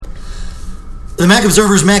The Mac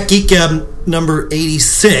Observer's Mac Geek Gab number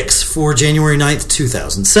 86 for January 9th,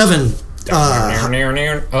 2007.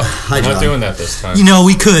 Hi, John. Not doing that this time. You know,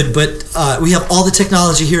 we could, but we have all the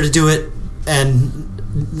technology here to do it,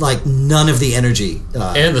 and like none of the energy.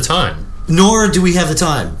 And the time. Nor do we have the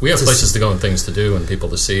time. We have places to go and things to do and people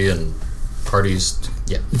to see and parties.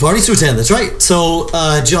 Yeah. Parties to attend, that's right. So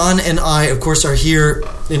John and I, of course, are here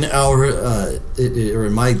in our, or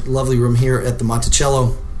in my lovely room here at the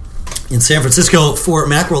Monticello in San Francisco for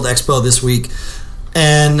Macworld Expo this week.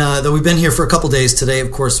 And though we've been here for a couple days, today,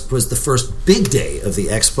 of course, was the first big day of the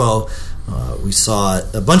Expo. We saw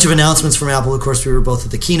a bunch of announcements from Apple. Of course, we were both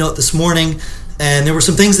at the keynote this morning. And there were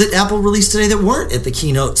some things that Apple released today that weren't at the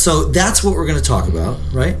keynote. So that's what we're going to talk about,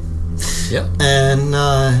 right? Yeah. And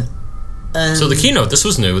so the keynote, this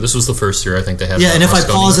was new. This was the first year I think they had. Yeah, and if I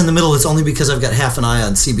pause in the middle, it's only because I've got half an eye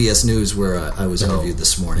on CBS News where I was interviewed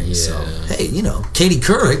this morning. Yeah. So, hey, Katie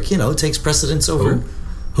Couric, takes precedence over...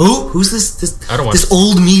 Who's this? I don't watch this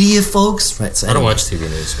old media folks. Right. So I don't watch TV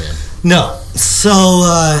news, man. No. So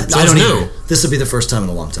I don't new. Either. This will be the first time in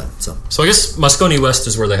a long time. So I guess Moscone West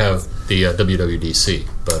is where they have the WWDC,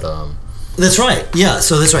 but that's right. Yeah.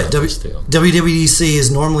 So that's right. WWDC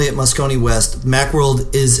is normally at Moscone West.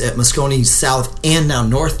 Macworld is at Moscone South and now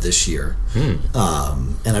North this year. And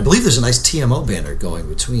I believe there's a nice TMO banner going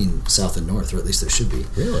between South and North, or at least there should be.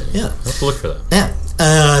 Really? Yeah. I'll have to look for that. Yeah.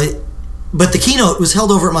 But the keynote was held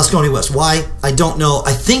over at Moscone West. Why? I don't know.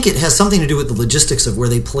 I think it has something to do with the logistics of where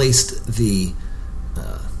they placed the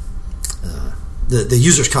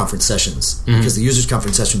users' conference sessions, because the users'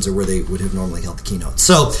 conference sessions are where they would have normally held the keynote.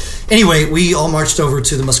 So anyway, we all marched over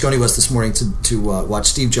to the Moscone West this morning to watch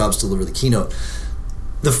Steve Jobs deliver the keynote.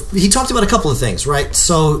 He talked about a couple of things, right?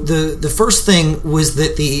 So the first thing was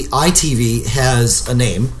that the iTV has a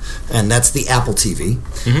name, and that's the Apple TV,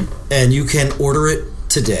 and you can order it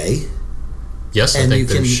today. Yes, I think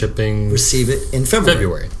they're shipping... receive it in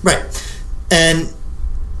February. Right. And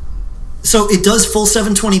so it does full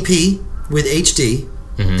 720p with HD.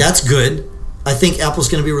 That's good. I think Apple's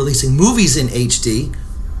going to be releasing movies in HD.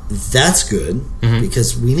 That's good,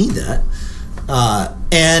 because we need that.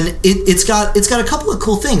 And it's got a couple of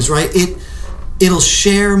cool things, right? It'll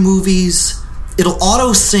share movies. It'll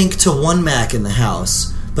auto-sync to one Mac in the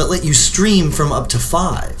house, but let you stream from up to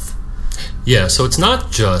 5. Yeah, so it's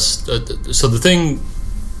not just... so the thing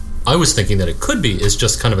I was thinking that it could be is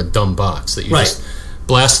just kind of a dumb box that you just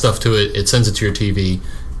blast stuff to it, it sends it to your TV,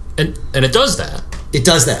 and it does that. It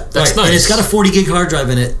does that. That's nice. And it's got a 40 gig hard drive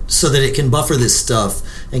in it so that it can buffer this stuff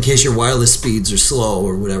in case your wireless speeds are slow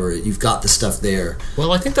or whatever. You've got the stuff there.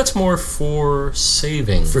 Well, I think that's more for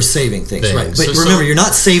saving. For saving things, right. But remember, you're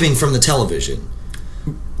not saving from the television.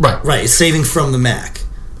 Right. Right, it's saving from the Mac.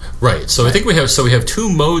 Right, so I think we have two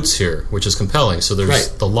modes here, which is compelling. So there's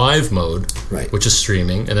the live mode, which is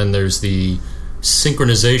streaming, and then there's the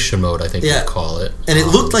synchronization mode, I think you call it. And it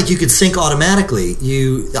looked like you could sync automatically.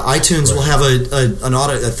 iTunes will have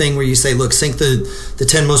a thing where you say, look, sync the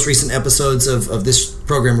 10 most recent episodes of this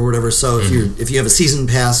program or whatever. So if you have a season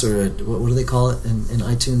pass or what do they call it in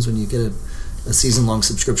iTunes when you get a season-long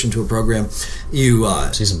subscription to a program, you...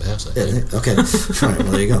 season pass, I think. Okay. All right,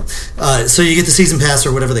 well, there you go. So you get the season pass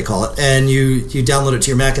or whatever they call it, and you download it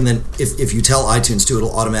to your Mac, and then if you tell iTunes to,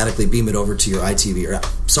 it'll automatically beam it over to your iTV,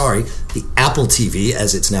 the Apple TV,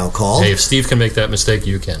 as it's now called. Hey, if Steve can make that mistake,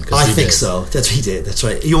 you can. I think so. That's what he did. That's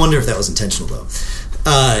right. You wonder if that was intentional, though.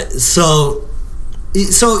 So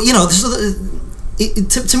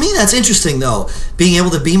to me, that's interesting, though, being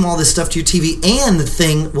able to beam all this stuff to your TV, and the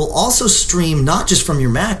thing will also stream not just from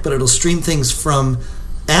your Mac, but it'll stream things from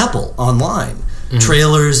Apple online,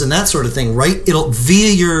 trailers and that sort of thing, right? It'll,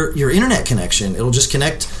 via your internet connection, it'll just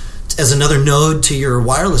connect as another node to your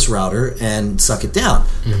wireless router and suck it down.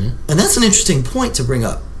 And that's an interesting point to bring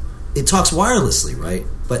up. It talks wirelessly, right?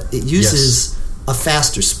 But it uses a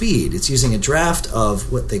faster speed. It's using a draft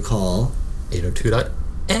of what they call...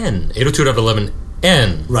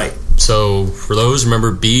 802.11n. Right. So for those,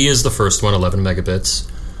 remember, B is the first one, 11 megabits.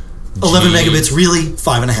 11 megabits, really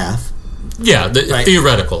 5.5. Yeah,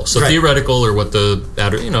 theoretical. So theoretical, or what the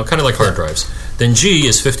kind of like hard drives. Then G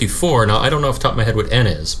is 54. Now I don't know off the top of my head what N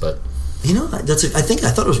is, but I thought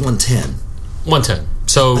it was 110. 110.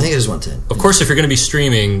 So I think it is 110. Of course, if you're going to be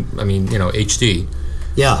streaming, HD.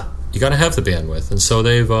 Yeah. You got to have the bandwidth, and so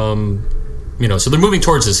they've so they're moving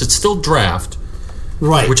towards this. It's still draft.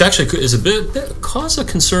 Right. Which actually is a bit cause of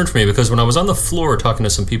concern for me, because when I was on the floor talking to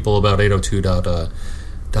some people about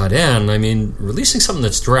 802.n, releasing something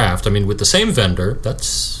that's draft, with the same vendor,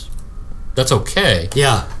 that's okay.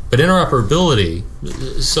 Yeah. But interoperability,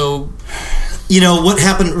 so... what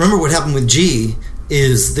happened, remember what happened with G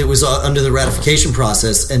is that was under the ratification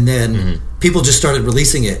process, and then people just started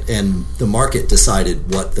releasing it, and the market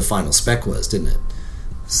decided what the final spec was, didn't it?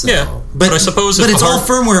 So, yeah, but I suppose but it's all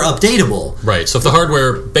firmware updatable, right? So if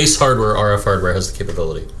the base hardware, RF hardware has the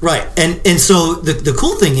capability, right? And so the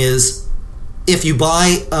cool thing is, if you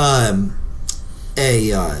buy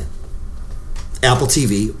a Apple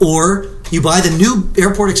TV, or you buy the new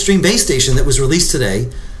Airport Extreme base station that was released today,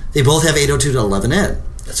 they both have 802.11n.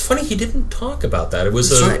 It's funny he didn't talk about that. It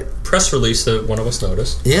was a press release that one of us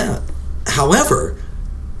noticed. Yeah. However,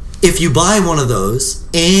 if you buy one of those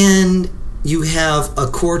and you have a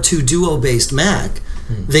Core 2 Duo based Mac,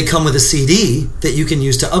 they come with a CD that you can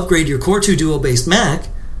use to upgrade your Core 2 Duo based Mac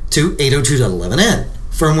to 802.11n.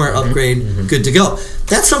 Firmware upgrade, good to go.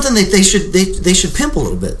 That's something that they should pimp a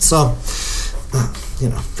little bit. So,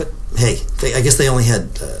 but hey, I guess they only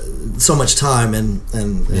had so much time, and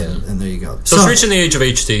there you go. So it's reaching the age of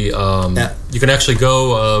HD. You can actually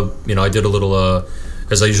go. I did a little,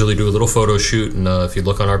 as I usually do, a little photo shoot, and if you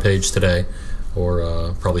look on our page today,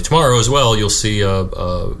 or probably tomorrow as well, you'll see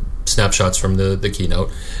snapshots from the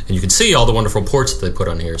keynote, and you can see all the wonderful ports that they put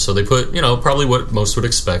on here. So they put, probably what most would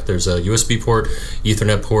expect. There's a USB port,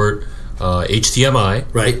 Ethernet port, HDMI,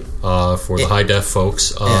 right, for the high def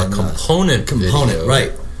folks, component video,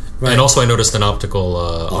 right. And also I noticed an optical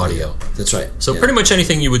audio. That's right. So pretty much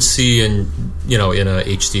anything you would see in a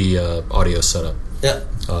HD audio setup,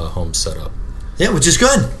 home setup. Yeah, which is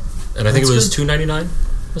good. And I think it was $299.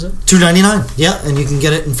 Was it $299? Yeah, and you can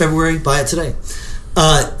get it in February. Buy it today.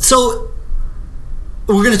 So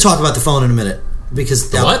we're going to talk about the phone in a minute,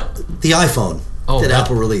 because the iPhone that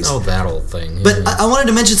Apple released. Oh, that old thing. Yeah. But I wanted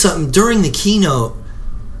to mention something during the keynote.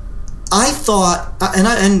 I thought,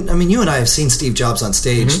 and I mean, you and I have seen Steve Jobs on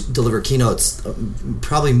stage deliver keynotes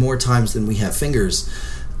probably more times than we have fingers.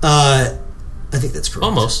 I think that's correct.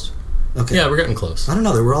 Almost. Okay. Yeah, we're getting close. I don't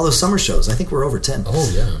know. There were all those summer shows. I think we're over 10.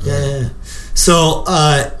 Oh, yeah. Yeah. So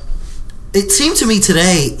it seemed to me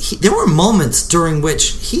today, there were moments during which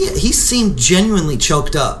he seemed genuinely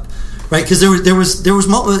choked up, right? Because there was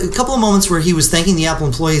a couple of moments where he was thanking the Apple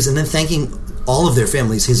employees and then thanking all of their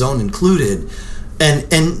families, his own included.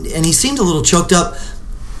 And he seemed a little choked up,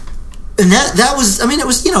 and that was, I mean, it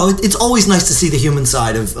was, it's always nice to see the human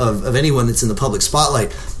side of anyone that's in the public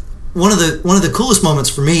spotlight. One of the coolest moments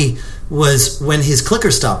for me was when his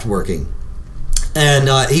clicker stopped working, and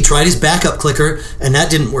he tried his backup clicker, and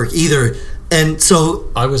that didn't work either. And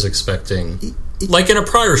so I was expecting, like in a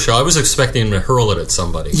prior show, I was expecting him to hurl it at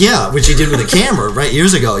somebody. Yeah, which he did with a camera, right,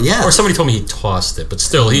 years ago. Yeah, or somebody told me he tossed it, but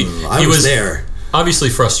still, he was there. Obviously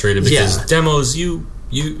frustrated because demos,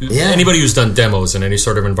 anybody who's done demos in any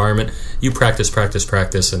sort of environment, you practice,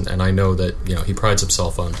 and I know that he prides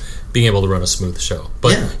himself on being able to run a smooth show.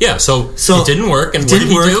 But so it didn't work, and what did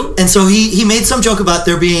he do? And so he made some joke about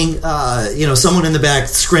there being someone in the back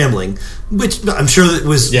scrambling, which I'm sure that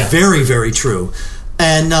was very, very true.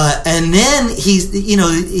 And then he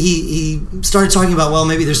started talking about, well,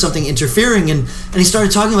 maybe there's something interfering, and he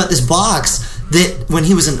started talking about this box that when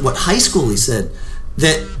he was in high school, he said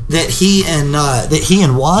that he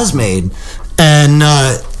and Woz made, and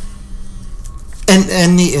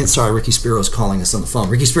sorry, Ricky Spiro's calling us on the phone.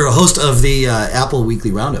 Ricky Spiro, host of the Apple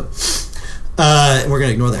Weekly Roundup. And we're going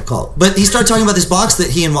to ignore that call. But he started talking about this box that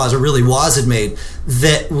he and Woz had made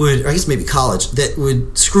that would, or I guess maybe college, that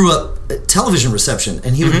would screw up television reception.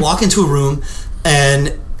 And he would walk into a room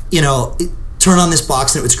and, turn on this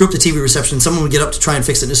box, and it would screw up the TV reception, and someone would get up to try and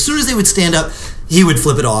fix it. And as soon as they would stand up, he would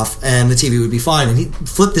flip it off, and the TV would be fine. And he'd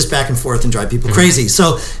flip this back and forth and drive people crazy.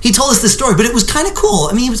 So he told us this story, but it was kind of cool.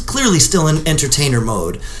 I mean, he was clearly still in entertainer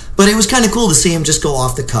mode, but it was kind of cool to see him just go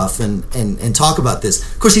off the cuff and talk about this.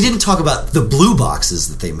 Of course, he didn't talk about the blue boxes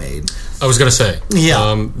that they made. I was going to say.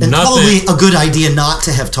 Yeah. And probably a good idea not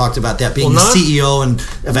to have talked about that, being the CEO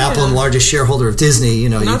of Apple and largest shareholder of Disney.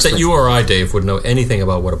 Not that you or I, Dave, would know anything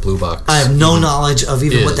about what a blue box I have no knowledge of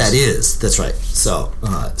even what that is. That's right. So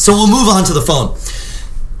we'll move on to the phone.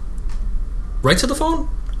 Right to the phone?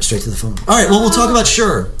 Straight to the phone. All right, well, we'll talk about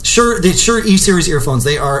Shure. The Shure E-Series earphones.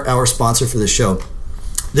 They are our sponsor for this show.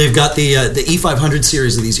 They've got the E500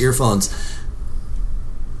 series of these earphones.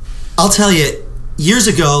 I'll tell you,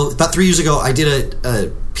 about 3 years ago, I did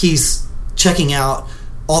a piece checking out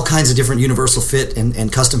all kinds of different universal fit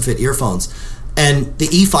and custom fit earphones. And the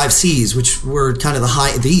E5Cs, which were kind of the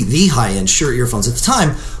high-end Shure earphones at the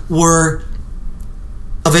time, were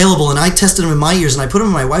available, and I tested them in my ears, and I put them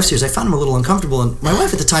in my wife's ears. I found them a little uncomfortable, and my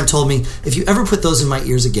wife at the time told me, if you ever put those in my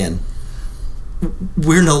ears again,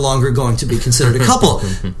 we're no longer going to be considered a couple.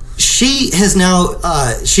 She has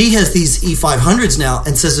these E500s now,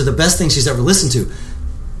 and says they're the best thing she's ever listened to.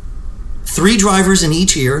 3 drivers in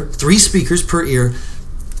each ear, 3 speakers per ear.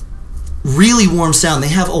 Really warm sound. They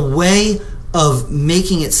have a way of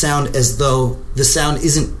making it sound as though the sound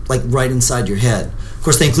isn't like right inside your head. Of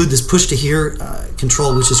course, they include this push-to-hear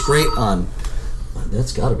control, which is great on...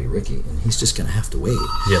 That's got to be Ricky, and he's just going to have to wait.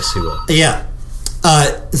 Yes, he will. Yeah.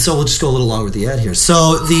 So we'll just go a little longer with the ad here.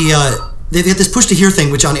 So they've got this push-to-hear thing,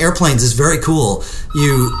 which on airplanes is very cool.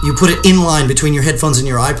 You put it in line between your headphones and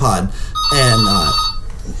your iPod, and...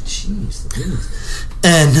 Jeez, the goodness.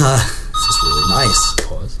 And this is really nice.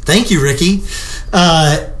 Pause. Thank you, Ricky.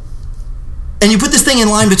 And you put this thing in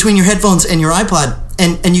line between your headphones and your iPod,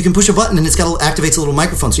 and you can push a button, and activates a little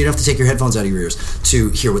microphone, so you don't have to take your headphones out of your ears to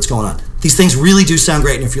hear what's going on. These things really do sound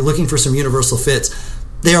great, and if you're looking for some universal fits,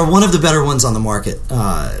 they are one of the better ones on the market.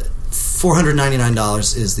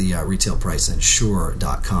 $499 is the retail price, and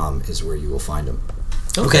Shure.com is where you will find them.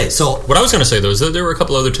 Okay, so... What I was going to say, though, is that there were a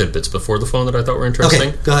couple other tidbits before the phone that I thought were interesting.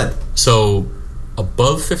 Okay, go ahead. So,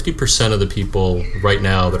 above 50% of the people right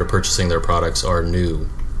now that are purchasing their products are new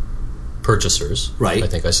purchasers. Right. I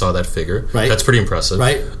think I saw that figure. Right. That's pretty impressive.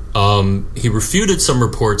 Right. He refuted some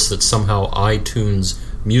reports that somehow iTunes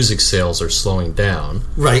music sales are slowing down.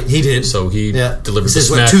 Right, he did. So he delivered the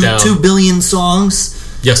says, smackdown. 2 billion songs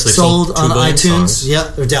yes, they sold 2 on billion iTunes. songs. Yeah,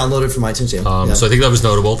 or downloaded from iTunes. Yeah. So I think that was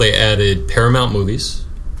notable. They added Paramount Movies,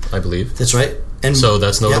 I believe. That's right. And so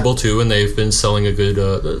that's notable too, and they've been selling a good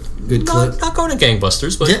clip. Not going to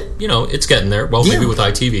gangbusters, but it's getting there. Well, maybe with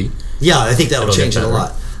ITV. Yeah, I think that will change it a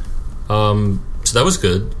lot. So that was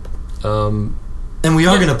good. And we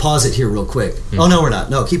are going to pause it here real quick. Oh, no, we're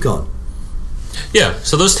not. No, keep going. Yeah,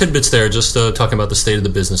 so those tidbits there, just talking about the state of the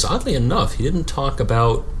business. Oddly enough, he didn't talk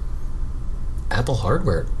about Apple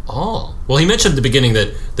hardware at all. Well, he mentioned at the beginning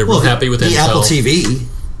that they're real happy with the Intel. Apple TV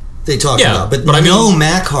they talked about, but I no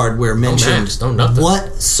Mac hardware mentioned. No Macs, no nothing.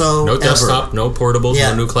 Whatsoever. No desktop, no portables,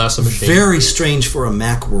 no new class of machine. Very strange for a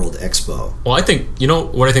Macworld Expo. Well, I think,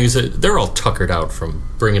 what I think is that they're all tuckered out from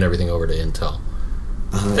bringing everything over to Intel.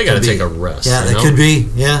 They got to take a rest. Yeah, that could be.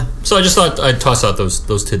 Yeah. So I just thought I'd toss out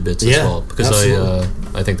those tidbits as well because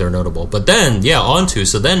I think they're notable. But then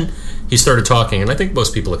so then he started talking, and I think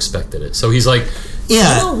most people expected it. So he's like,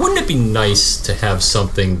 wouldn't it be nice to have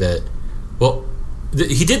something that,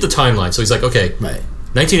 he did the timeline. So he's like, okay,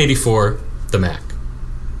 1984, the Mac,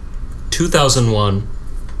 2001,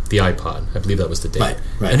 the iPod. I believe that was the date.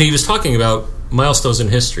 Right. And he was talking about milestones in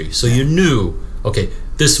history. So you knew, okay,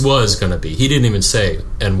 this was going to be. He didn't even say,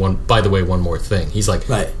 and by the way, one more thing. He's like,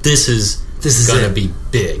 this is going to be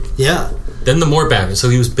big. Yeah. Then the more back. So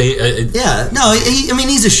he was...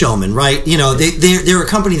 he's a showman, right? They're a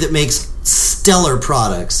company that makes stellar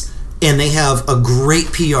products, and they have a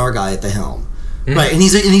great PR guy at the helm. Mm-hmm. Right, and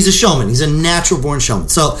he's a showman. He's a natural born showman.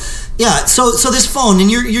 So this phone,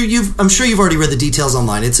 and I'm sure you've already read the details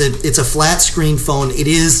online. It's a flat screen phone. It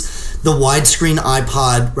is the widescreen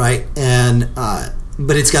iPod, right? And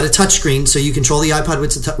but it's got a touch screen, so you control the iPod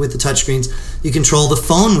with the touch screens. You control the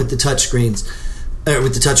phone with the touch screens,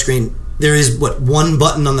 with the touch screen. There is one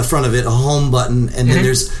button on the front of it, a home button, and then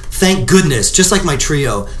there's, thank goodness, just like my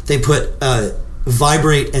Trio, they put a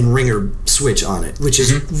vibrate and ringer switch on it, which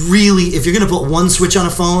is really, if you're going to put one switch on a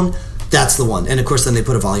phone, that's the one. And of course, then they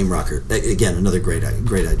put a volume rocker. Again, another great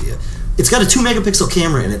idea. It's got a 2-megapixel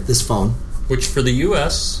camera in it, this phone. Which for the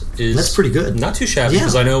U.S. is... That's pretty good. Not too shabby,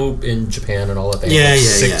 because I know in Japan and all that, they have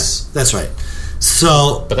 6. That's right.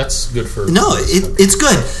 So... But that's good for... No, it's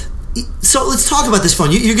good. So let's talk about this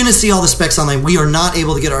phone. You're going to see all the specs online. We are not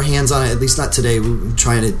able to get our hands on it, at least not today. We're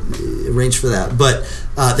trying to arrange for that. But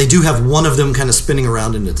they do have one of them kind of spinning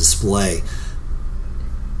around in a display.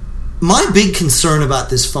 My big concern about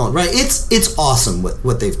this phone, right? It's awesome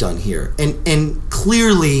what they've done here. And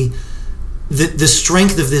clearly the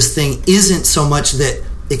strength of this thing isn't so much that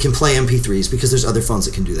it can play MP3s, because there's other phones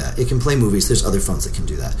that can do that. It can play movies. There's other phones that can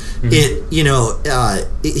do that.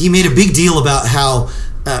 He made a big deal about how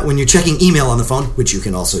when you're checking email on the phone, which you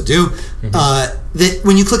can also do, that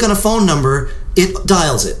when you click on a phone number, it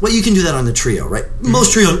dials it. Well, you can do that on the Trio, right?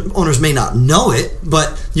 Most Trio owners may not know it,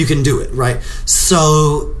 but you can do it, right?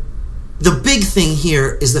 So the big thing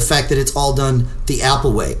here is the fact that it's all done the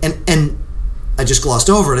Apple way. And I just glossed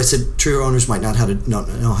over it. I said Trio owners might not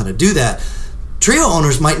know how to do that. Trio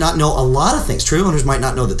owners might not know a lot of things. Trio owners might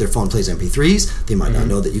not know that their phone plays MP3s. They might not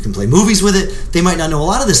know that you can play movies with it. They might not know a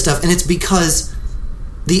lot of this stuff, and it's because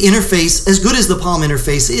the interface, as good as the Palm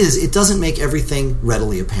interface is, it doesn't make everything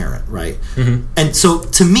readily apparent, right? And so,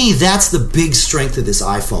 to me, that's the big strength of this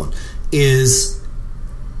iPhone, is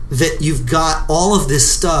that you've got all of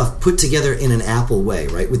this stuff put together in an Apple way,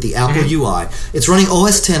 right? With the Apple UI. It's running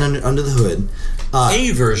OS X under the hood.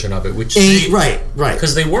 a version of it, which right.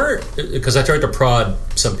 Because they weren't. Because I tried to prod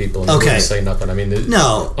some people and they didn't say nothing. I mean,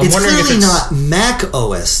 no, it's clearly not Mac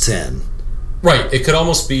OS 10. Right. It could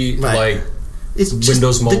almost be like. It's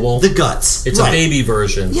Windows Mobile. The guts. It's a baby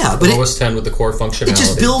version. Yeah, but OS 10 with the core functionality. It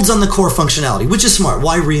just builds on the core functionality, which is smart.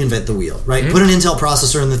 Why reinvent the wheel, right? Put an Intel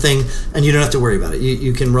processor in the thing, and you don't have to worry about it.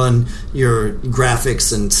 You can run your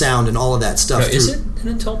graphics and sound and all of that stuff. Now, is it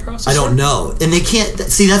an Intel processor? I don't know. And they can't...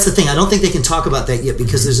 See, that's the thing. I don't think they can talk about that yet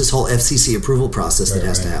because there's this whole FCC approval process that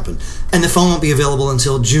has to happen. And the phone won't be available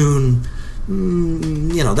until June...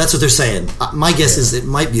 that's what they're saying. My guess is it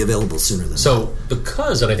might be available sooner than that.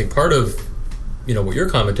 Because, and I think part of... what you're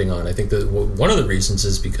commenting on, I think that one of the reasons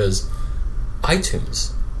is because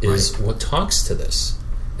iTunes is what talks to this.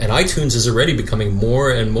 And iTunes is already becoming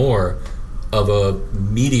more and more of a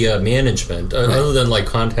media management, other than like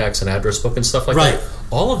contacts and address book and stuff like that.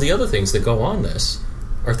 All of the other things that go on this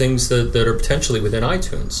are things that are potentially within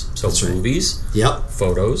iTunes. So movies,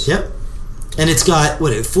 photos. And it's got,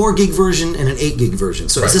 a 4 gig version and an 8 gig version.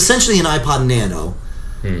 So it's essentially an iPod Nano,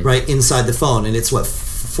 right, inside the phone. And it's,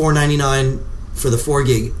 $499 for the 4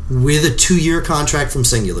 gig with a 2-year contract from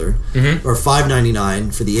Singular, or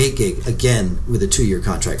 $599 for the 8 gig, again with a 2-year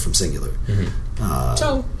contract from Singular.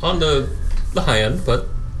 So on the high end, but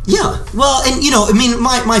well, and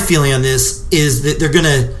my feeling on this is that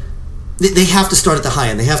they have to start at the high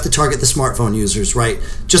end. They have to target the smartphone users, right?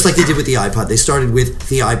 Just like they did with the iPod. They started with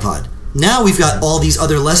the iPod. Now we've got all these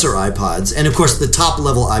other lesser iPods, and of course the top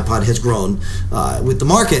level iPod has grown with the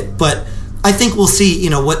market. But I think we'll see,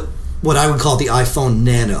 what I would call the iPhone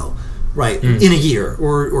Nano, right, in a year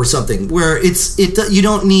or something, where you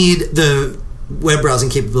don't need the web browsing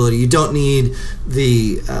capability, you don't need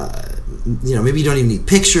the maybe you don't even need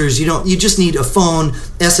pictures, you just need a phone,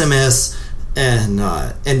 SMS,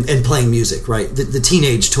 and playing music, right, the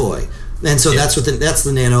teenage toy. And so that's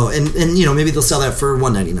the Nano, and maybe they'll sell that for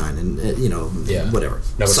 $199, and whatever.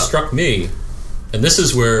 Now, what struck me, and this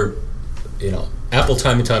is where Apple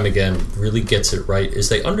time and time again really gets it right, is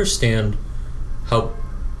they understand how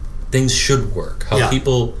things should work, how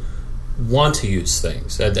people want to use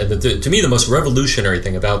things. And to me, the most revolutionary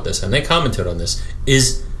thing about this, and they commented on this,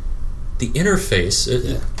 is the interface.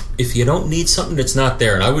 If you don't need something that's not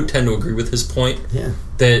there, and I would tend to agree with his point,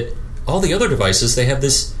 that all the other devices, they have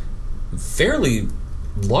this fairly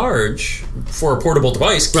large, for a portable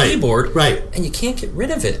device, keyboard, and you can't get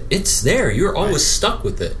rid of it. It's there. You're always stuck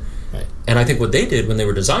with it. And I think what they did when they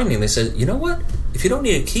were designing, they said, you know what? If you don't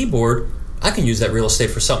need a keyboard, I can use that real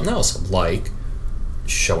estate for something else, like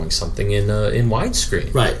showing something in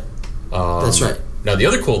widescreen. That's right. Now, the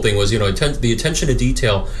other cool thing was, the attention to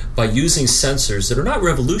detail by using sensors that are not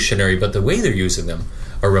revolutionary, but the way they're using them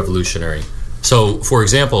are revolutionary. So, for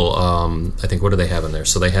example, I think, what do they have in there?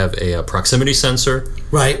 So they have a proximity sensor.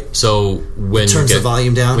 So when it turns the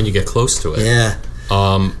volume down when you get close to it.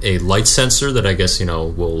 A light sensor that I guess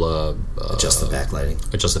will adjust the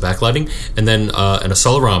backlighting, and then an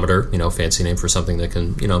accelerometer, fancy name for something that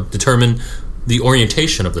can determine the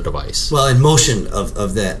orientation of the device. Well, and motion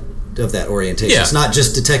of that orientation. It's not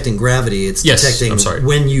just detecting gravity; it's detecting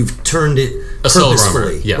when you've turned it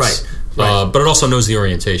purposefully. But it also knows the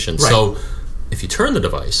orientation. So if you turn the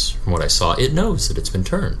device, from what I saw, it knows that it's been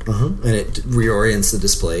turned. And it reorients the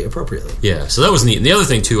display appropriately. So that was neat. And the other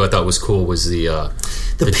thing, too, I thought was cool was the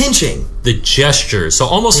pinching. The gestures. So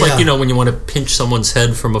almost like, when you want to pinch someone's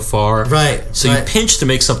head from afar. So you pinch to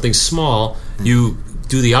make something small, you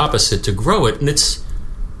do the opposite to grow it, and it's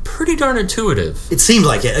pretty darn intuitive. It seemed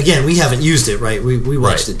like it. Again, we haven't used it, right? We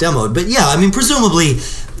watched it demoed. But yeah, I mean, presumably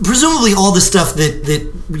all the stuff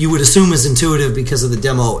that you would assume is intuitive because of the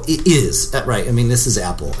demo is, right? I mean, this is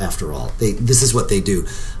Apple, after all. This is what they do.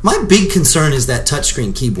 My big concern is that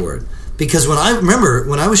touchscreen keyboard. Because when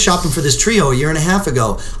I was shopping for this Trio a year and a half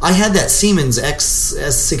ago, I had that Siemens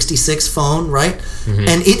XS66 phone, right?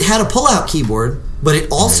 And it had a pull-out keyboard, but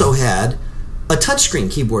it also had a touchscreen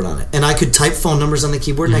keyboard on it. And I could type phone numbers on the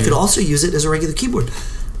keyboard, and I could also use it as a regular keyboard.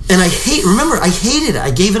 And I hated it.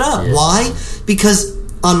 I gave it up. Why? Because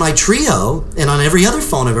on my Trio, and on every other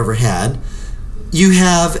phone I've ever had, you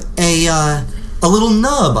have a little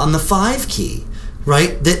nub on the 5 key,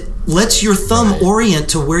 right? That lets your thumb orient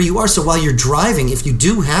to where you are. So while you're driving, if you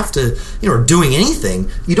do have to, or doing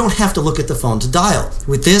anything, you don't have to look at the phone to dial.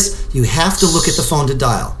 With this, you have to look at the phone to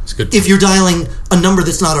dial. If you're dialing a number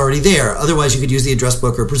that's not already there, otherwise you could use the address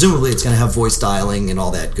book, or presumably it's going to have voice dialing and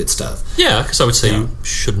all that good stuff. Yeah, because I would say you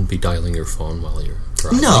shouldn't be dialing your phone while you're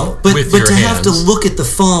driving. No, but to have to look at the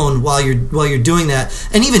phone while you're doing that,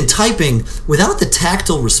 and even typing without the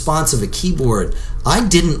tactile response of a keyboard, I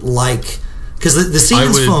didn't like Because the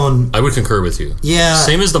Siemens phone... I would concur with you. Yeah.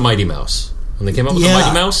 Same as the Mighty Mouse. When they came out with the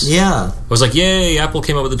Mighty Mouse, I was like, yay, Apple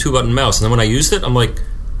came out with a 2-button mouse. And then when I used it, I'm like,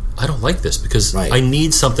 I don't like this because I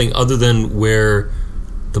need something other than where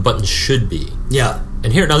the buttons should be. Yeah.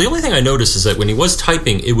 And here, now the only thing I noticed is that when he was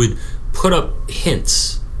typing, it would put up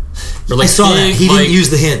hints. Or like I saw that. He didn't use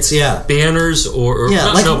the hints, banners or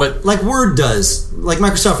like Word does. Like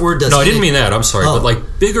Microsoft Word does. No, I didn't mean that. I'm sorry. But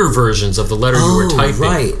like bigger versions of the letter you were typing.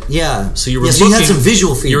 Right, yeah. So you were so you had some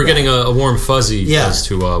visual feedback. You were getting a warm fuzzy as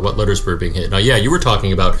to what letters were being hit. Now, you were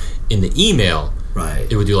talking about in the email, right?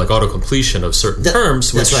 It would do like auto-completion of certain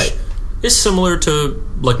terms, which is similar to,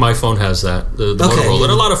 like my phone has that, the Motorola,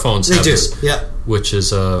 and a lot of phones have this. Yeah. Which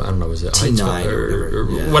is, I don't know, is it T9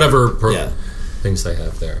 or whatever things they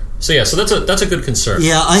have there. So that's a good concern.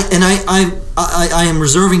 Yeah, I am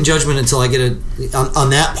reserving judgment until I get on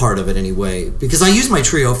that part of it anyway, because I use my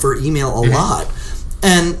Treo for email a lot,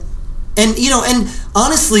 and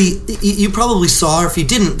honestly, you probably saw, or if you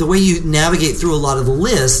didn't, the way you navigate through a lot of the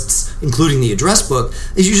lists, including the address book,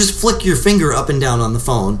 is you just flick your finger up and down on the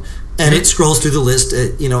phone, and it scrolls through the list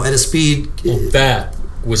at a speed. Well, that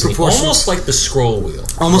was almost like the scroll wheel.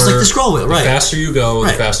 Almost like the scroll wheel, right. The faster you go,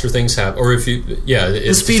 the faster things happen. Or if you,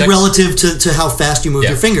 the speed relative to how fast you move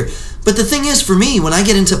your finger. But the thing is, for me, when I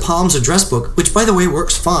get into Palm's address book, which, by the way,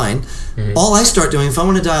 works fine, all I start doing, if I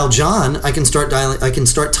want to dial John, I can start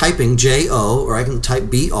typing J-O, or I can type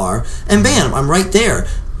B-R, and bam, I'm right there.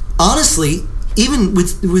 Honestly, even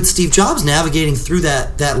with Steve Jobs navigating through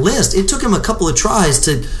that list, it took him a couple of tries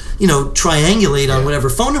to, triangulate on whatever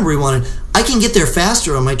phone number he wanted. I can get there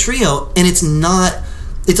faster on my Treo, and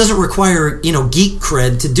it doesn't require, geek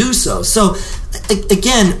cred to do so. So,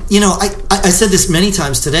 again, I said this many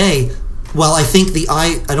times today, while I think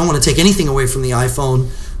I don't want to take anything away from the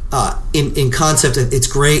iPhone in concept, it's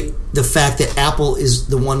great. The fact that Apple is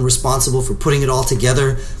the one responsible for putting it all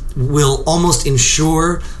together will almost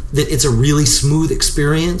ensure that it's a really smooth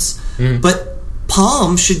experience. But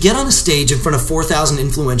Palm should get on a stage in front of 4,000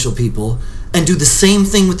 influential people and do the same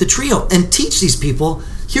thing with the Treo and teach these people,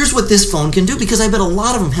 here's what this phone can do, because I bet a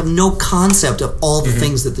lot of them have no concept of all the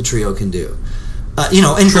things that the Treo can do.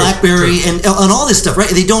 And BlackBerry and all this stuff, right?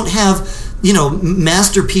 They don't have,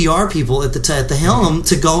 master PR people at the helm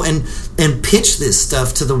to go and pitch this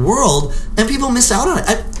stuff to the world, and people miss out on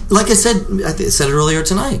it. Like I said it earlier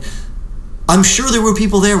tonight, I'm sure there were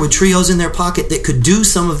people there with Treos in their pocket that could do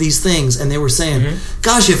some of these things, and they were saying,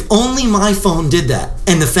 gosh, if only my phone did that.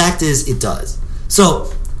 And the fact is, it does.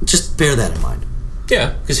 So just bear that in mind.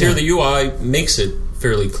 Yeah, because here the UI makes it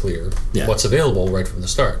fairly clear what's available right from the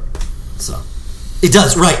start. So it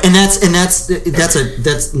does, right, and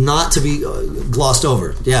that's not to be glossed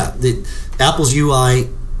over. Yeah, Apple's UI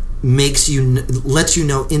lets you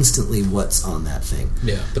know instantly what's on that thing.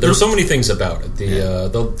 Yeah, but there are so many things about it.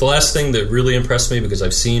 The last thing that really impressed me, because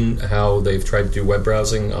I've seen how they've tried to do web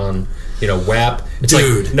browsing on WAP. It's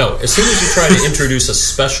Dude, no. As soon as you try to introduce a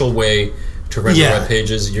special way to render web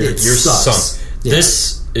pages, you're sunk. Yeah.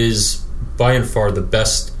 This is by and far the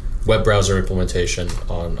best web browser implementation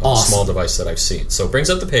on a small device that I've seen. So it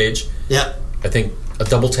brings up the page. Yep. I think a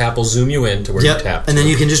double tap will zoom you in to where you tap. And then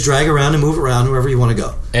you can just drag around and move around wherever you want to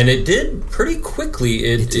go. And it did pretty quickly.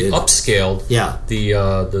 It upscaled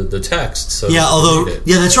the text. So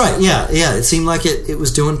that's right. Yeah, it seemed like it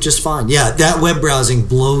was doing just fine. Yeah, that web browsing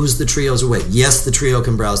blows the Treos away. Yes, the Treo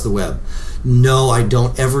can browse the web. No, I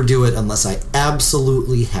don't ever do it unless I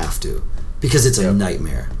absolutely have to, because it's a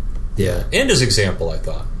nightmare. Yeah. And as example, I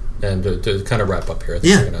thought. And to kind of wrap up here, I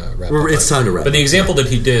think we're going to wrap up. It's time to wrap up. But the example that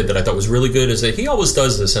he did that I thought was really good is that he always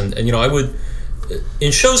does this, and I would,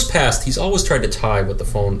 in shows past, he's always tried to tie what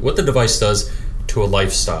the device does to a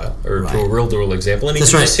lifestyle or to a real example, and he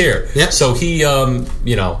did this here. Yep. So he,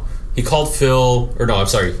 he called Phil, or no, I'm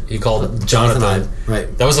sorry, he called Jonathan.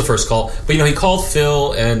 Right. That was the first call. But he called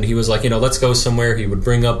Phil, and he was like, let's go somewhere. He would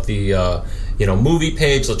bring up the movie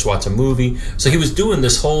page, let's watch a movie. So he was doing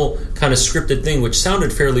this whole kind of scripted thing, which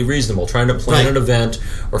sounded fairly reasonable, trying to plan an event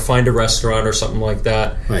or find a restaurant or something like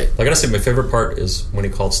that. Right. I gotta say, my favorite part is when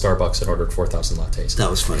he called Starbucks and ordered 4,000 lattes. That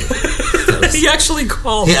was funny. He actually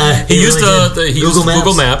called. He used really used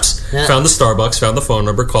Google Maps, found the Starbucks, found the phone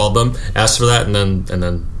number, called them, asked for that,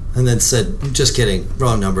 and then said, "Just kidding,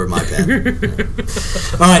 wrong number, my bad."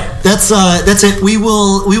 All right, that's it. We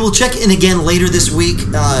will check in again later this week,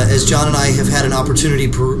 as John and I have had an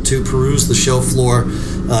opportunity to peruse the show floor.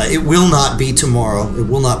 It will not be tomorrow. It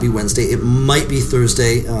will not be Wednesday. It might be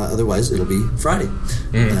Thursday. Otherwise, it'll be Friday.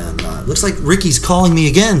 And looks like Ricky's calling me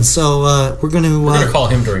again, so we're going to call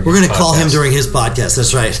him during. We're going to call him during his podcast.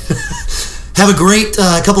 That's right. Have a great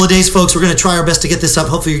couple of days, folks. We're going to try our best to get this up.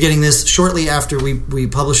 Hopefully you're getting this shortly after we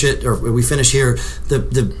publish it or we finish here. The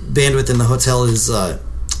bandwidth in the hotel is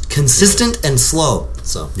consistent and slow.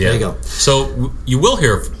 So there you go. So you will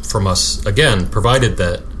hear from us again, provided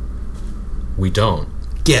that we don't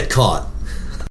get caught.